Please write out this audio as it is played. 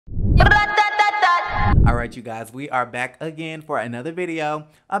Alright, you guys, we are back again for another video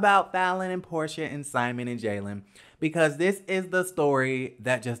about Falynn and Portia and Simon and Jalen, because this is the story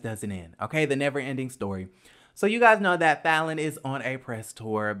that just doesn't end, okay? The never-ending story. So you guys know that Falynn is on a press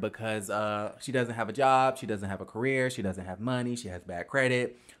tour because she doesn't have a job, she doesn't have a career, she doesn't have money, she has bad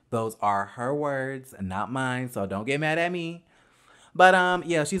credit. Those are her words, not mine, so don't get mad at me. But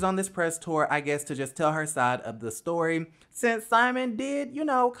yeah, she's on this press tour, I guess, to just tell her side of the story, since Simon did, you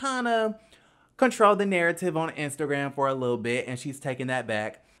know, kind of control the narrative on Instagram for a little bit, and she's taking that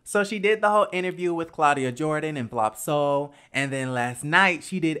back. So she did the whole interview with Claudia Jordan and Flop Soul, and then last night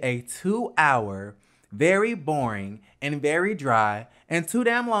she did a 2-hour, very boring and very dry and too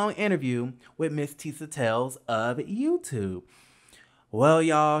damn long interview with Miss Tisa Tells of YouTube. Well,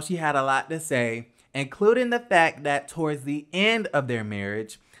 y'all, she had a lot to say, including the fact that towards the end of their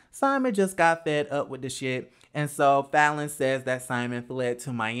marriage, Simon just got fed up with the shit, and so Falynn says that Simon fled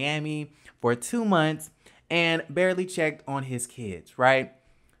to Miami for 2 months and barely checked on his kids, right?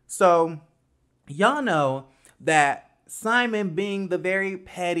 So y'all know that Simon, being the very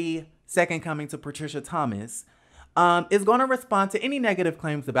petty second coming to Patricia Thomas, is going to respond to any negative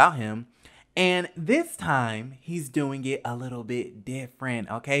claims about him. And this time he's doing it a little bit different,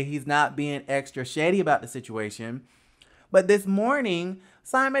 okay? He's not being extra shady about the situation. But this morning,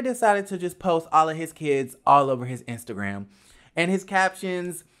 Simon decided to just post all of his kids all over his Instagram. And his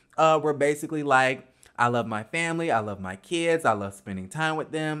captions were basically like, I love my family, I love my kids, I love spending time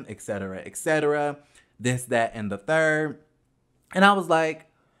with them, etc., this, that, and the third. And I was like,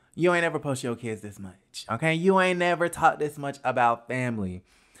 you ain't never post your kids this much, okay? You ain't never talked this much about family.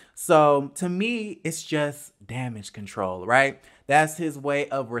 So to me, it's just damage control, right? That's his way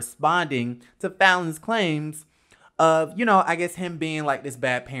of responding to Falynn's claims of, you know, I guess him being like this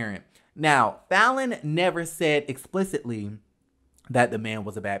bad parent. Now, Falynn never said explicitly that the man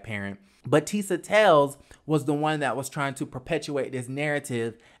was a bad parent, but Tisa Tells was the one that was trying to perpetuate this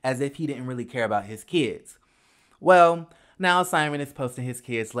narrative as if he didn't really care about his kids. Well, now Simon is posting his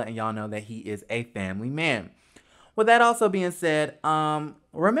kids, letting y'all know that he is a family man. With that also being said,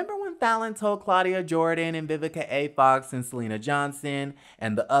 remember when Falynn told Claudia Jordan and Vivica A. Fox and Selena Johnson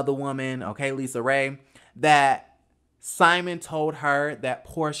and the other woman, okay, Lisa Ray, that Simon told her that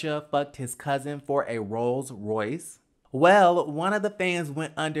Portia fucked his cousin for a Rolls Royce? Well, one of the fans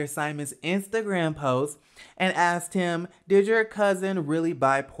went under Simon's Instagram post and asked him, did your cousin really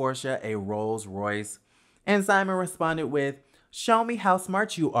buy Portia a Rolls Royce? And Simon responded with, show me how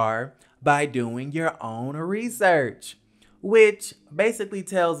smart you are by doing your own research. Which basically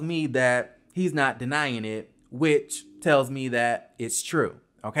tells me that he's not denying it, which tells me that it's true,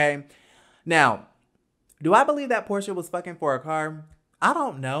 okay? Now, do I believe that Portia was fucking for a car? I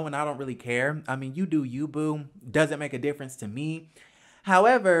don't know, and I don't really care. I mean, you do you, boo. Doesn't make a difference to me.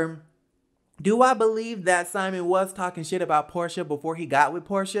 However, do I believe that Simon was talking shit about Portia before he got with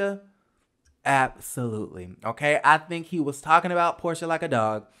Portia? Absolutely, okay? I think he was talking about Portia like a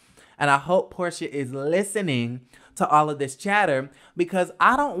dog, and I hope Portia is listening to all of this chatter, because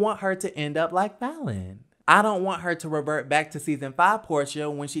I don't want her to end up like Falynn. I don't want her to revert back to season 5 Portia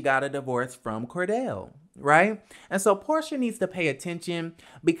when she got a divorce from Cordell, right? And so Portia needs to pay attention,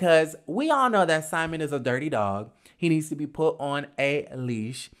 because we all know that Simon is a dirty dog. He needs to be put on a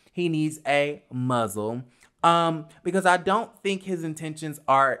leash. He needs a muzzle, because I don't think his intentions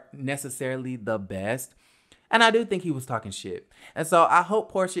are necessarily the best. And I do think he was talking shit. And so I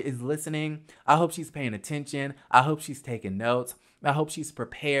hope Portia is listening. I hope she's paying attention. I hope she's taking notes. I hope she's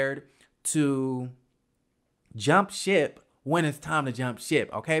prepared to jump ship when it's time to jump ship,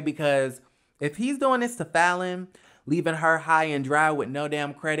 okay? Because if he's doing this to Falynn, leaving her high and dry with no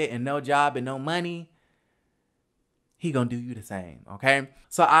damn credit and no job and no money, he gonna do you the same, okay?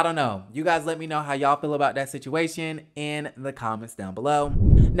 So I don't know. You guys let me know how y'all feel about that situation in the comments down below.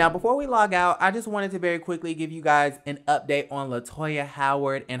 Now, before we log out, I just wanted to very quickly give you guys an update on Latoya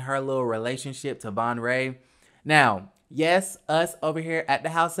Howard and her little relationship to Von Ray. Now, yes, us over here at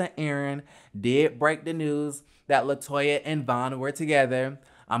the House of Aaron did break the news that Latoya and Von were together.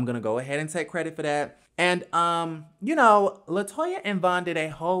 I'm gonna go ahead and take credit for that. And, you know, Latoya and Von did a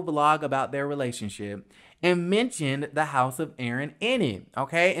whole vlog about their relationship and mentioned the House of Aaron in it,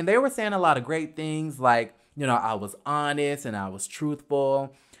 okay? And they were saying a lot of great things like, you know, I was honest and I was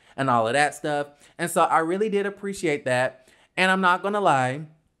truthful and all of that stuff. And so I really did appreciate that. And I'm not gonna lie,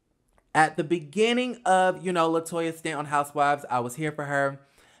 at the beginning of, you know, Latoya's stint on Housewives, I was here for her.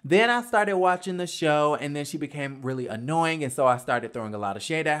 Then I started watching the show, and then she became really annoying, and so I started throwing a lot of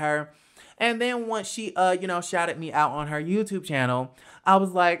shade at her. And then once she, you know, shouted me out on her YouTube channel, I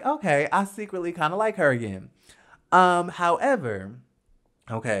was like, okay, I secretly kind of like her again. However,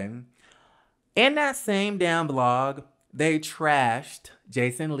 okay, In that same damn vlog, they trashed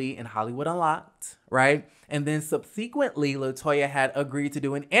Jason Lee in Hollywood Unlocked, right? And then subsequently, Latoya had agreed to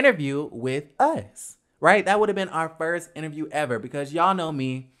do an interview with us, right? That would have been our first interview ever because y'all know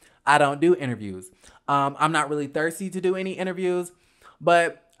me, I don't do interviews. I'm not really thirsty to do any interviews,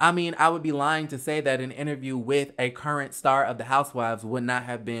 but I mean, I would be lying to say that an interview with a current star of the Housewives would not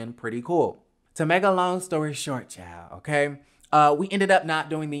have been pretty cool. To make a long story short, child, okay? We ended up not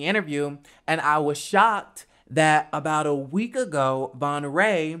doing the interview, and I was shocked that about a week ago, Von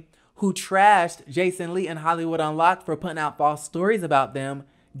Ray, who trashed Jason Lee and Hollywood Unlocked for putting out false stories about them,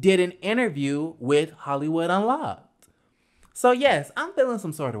 did an interview with Hollywood Unlocked. So yes, I'm feeling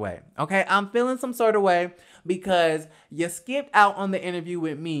some sort of way, okay? I'm feeling some sort of way because you skipped out on the interview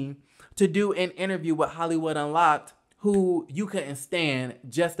with me to do an interview with Hollywood Unlocked, who you couldn't stand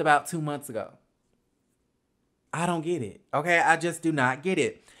just about 2 months ago. I don't get it, okay? I just do not get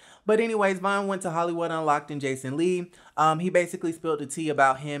it. But anyways, Von went to Hollywood Unlocked and Jason Lee. He basically spilled the tea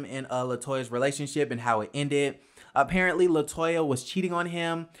about him and Latoya's relationship and how it ended. Apparently, Latoya was cheating on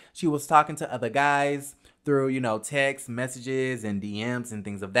him. She was talking to other guys through, you know, text messages and DMs and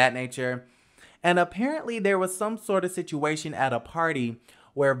things of that nature. And apparently there was some sort of situation at a party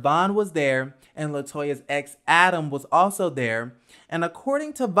where Von was there and Latoya's ex Adam was also there. And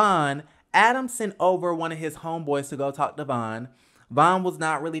according to Von, Adam sent over one of his homeboys to go talk to Von. Von was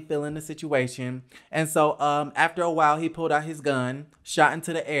not really feeling the situation. And so after a while, he pulled out his gun, shot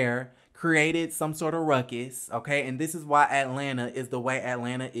into the air, created some sort of ruckus, okay? And this is why Atlanta is the way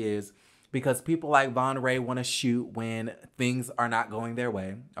Atlanta is, because people like Von Ray want to shoot when things are not going their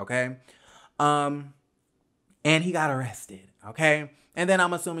way, okay? And he got arrested, okay? And then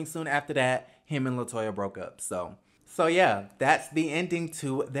I'm assuming soon after that, him and Latoya broke up, So yeah, that's the ending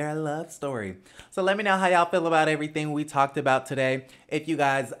to their love story. So let me know how y'all feel about everything we talked about today. If you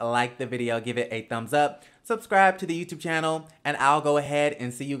guys liked the video, give it a thumbs up, subscribe to the YouTube channel, and I'll go ahead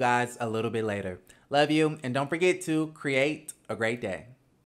and see you guys a little bit later. Love you, and don't forget to create a great day.